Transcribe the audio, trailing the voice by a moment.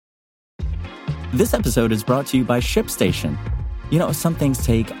This episode is brought to you by ShipStation. You know, some things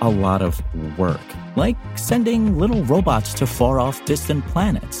take a lot of work, like sending little robots to far-off distant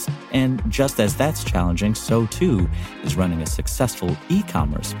planets. And just as that's challenging, so too is running a successful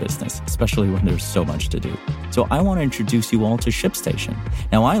e-commerce business, especially when there's so much to do. So I want to introduce you all to ShipStation.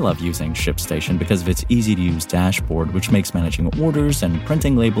 Now, I love using ShipStation because of its easy-to-use dashboard, which makes managing orders and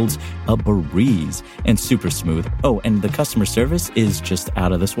printing labels a breeze and super smooth. Oh, and the customer service is just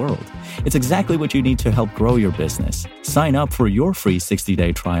out of this world. It's exactly what you need to help grow your business. Sign up for your free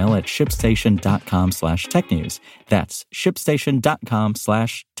 60-day trial at shipstation.com/technews. That's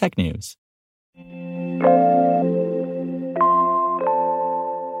shipstation.com/technews.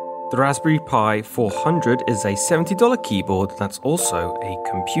 The Raspberry Pi 400 is a $70 keyboard that's also a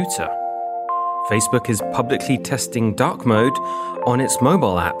computer. Facebook is publicly testing dark mode on its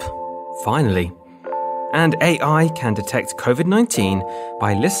mobile app. Finally. And AI can detect COVID-19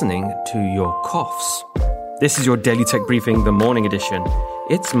 by listening to your coughs. This is your Daily Tech Briefing, the morning edition.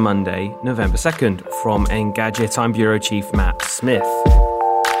 It's Monday, November 2nd. From Engadget, I'm Bureau Chief Matt Smith.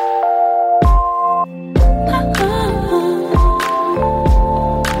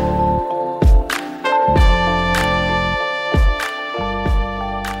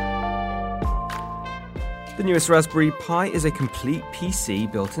 The newest Raspberry Pi is a complete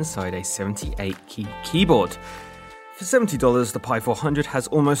PC built inside a 78-key keyboard. For $70, the Pi 400 has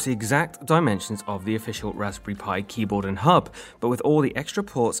almost the exact dimensions of the official Raspberry Pi keyboard and hub, but with all the extra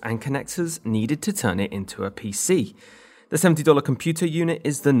ports and connectors needed to turn it into a PC. The $70 computer unit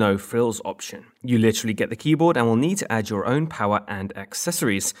is the no-frills option. You literally get the keyboard and will need to add your own power and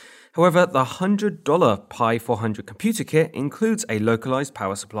accessories. However, the $100 Pi 400 computer kit includes a localized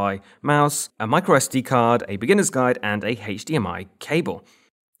power supply, mouse, a microSD card, a beginner's guide, and a HDMI cable.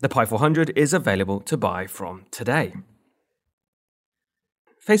 The Pi 400 is available to buy from today.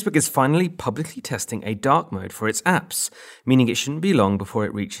 Facebook is finally publicly testing a dark mode for its apps, meaning it shouldn't be long before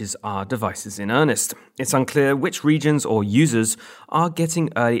it reaches our devices in earnest. It's unclear which regions or users are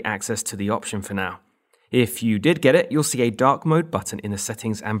getting early access to the option for now. If you did get it, you'll see a dark mode button in the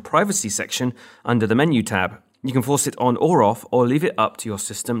settings and privacy section under the menu tab. You can force it on or off or leave it up to your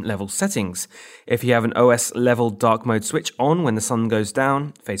system level settings. If you have an OS level dark mode switch on when the sun goes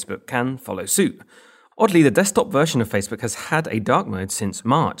down, Facebook can follow suit. Oddly, the desktop version of Facebook has had a dark mode since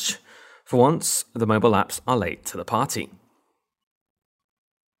March. For once, the mobile apps are late to the party.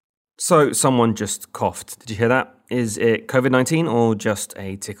 So, someone just coughed. Did you hear that? Is it COVID-19 or just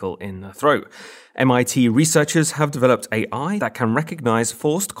a tickle in the throat? MIT researchers have developed AI that can recognize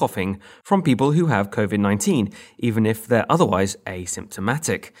forced coughing from people who have COVID-19, even if they're otherwise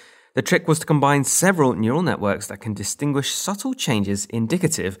asymptomatic. The trick was to combine several neural networks that can distinguish subtle changes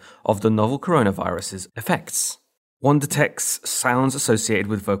indicative of the novel coronavirus's effects. One detects sounds associated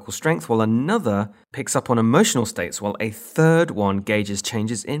with vocal strength, while another picks up on emotional states, while a third one gauges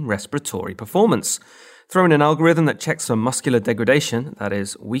changes in respiratory performance. Throw in an algorithm that checks for muscular degradation, that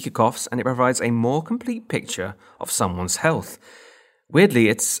is, weaker coughs, and it provides a more complete picture of someone's health. Weirdly,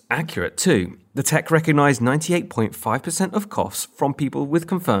 it's accurate too. The tech recognized 98.5% of coughs from people with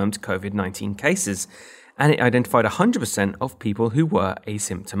confirmed COVID-19 cases, and it identified 100% of people who were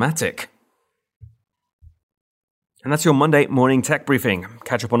asymptomatic. And that's your Monday morning tech briefing.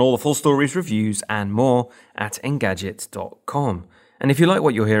 Catch up on all the full stories, reviews, and more at Engadget.com. And if you like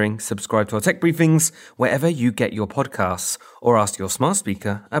what you're hearing, subscribe to our tech briefings wherever you get your podcasts, or ask your smart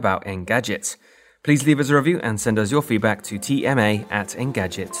speaker about Engadget. Please leave us a review and send us your feedback to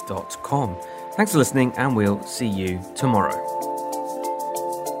tma@engadget.com. Thanks for listening, and we'll see you tomorrow.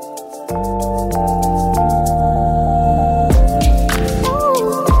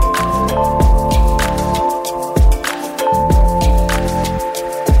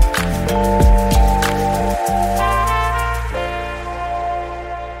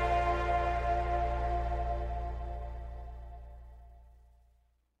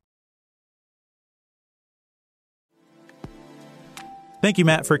 Thank you,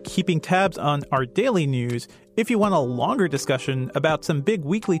 Matt, for keeping tabs on our daily news. If you want a longer discussion about some big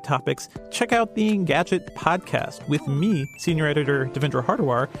weekly topics, check out the Engadget podcast with me, Senior Editor Devendra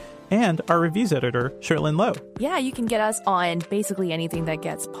Hardawar, and our reviews editor, Sherlyn Lowe. Yeah, you can get us on basically anything that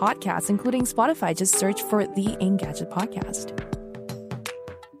gets podcasts, including Spotify. Just search for the Engadget podcast.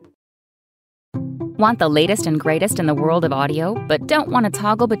 Want the latest and greatest in the world of audio, but don't want to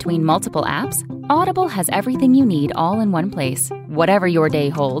toggle between multiple apps? Audible has everything you need all in one place. Whatever your day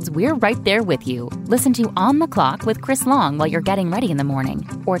holds, we're right there with you. Listen to On the Clock with Chris Long while you're getting ready in the morning.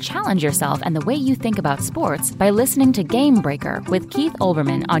 Or challenge yourself and the way you think about sports by listening to Game Breaker with Keith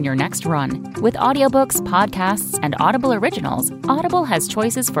Olbermann on your next run. With audiobooks, podcasts, and Audible originals, Audible has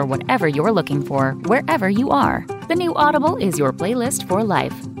choices for whatever you're looking for, wherever you are. The new Audible is your playlist for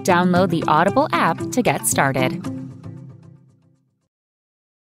life. Download the Audible app to get started.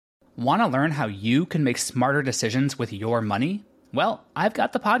 Want to learn how you can make smarter decisions with your money? Well, I've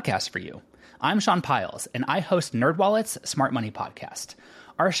got the podcast for you. I'm Sean Piles, and I host NerdWallet's Smart Money Podcast.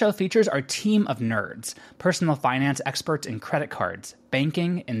 Our show features our team of nerds, personal finance experts in credit cards,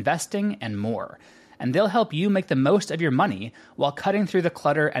 banking, investing, and more. And they'll help you make the most of your money while cutting through the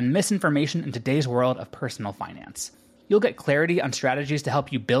clutter and misinformation in today's world of personal finance. You'll get clarity on strategies to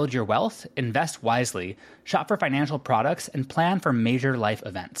help you build your wealth, invest wisely, shop for financial products, and plan for major life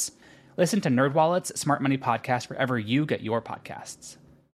events. Listen to NerdWallet's Smart Money Podcast wherever you get your podcasts.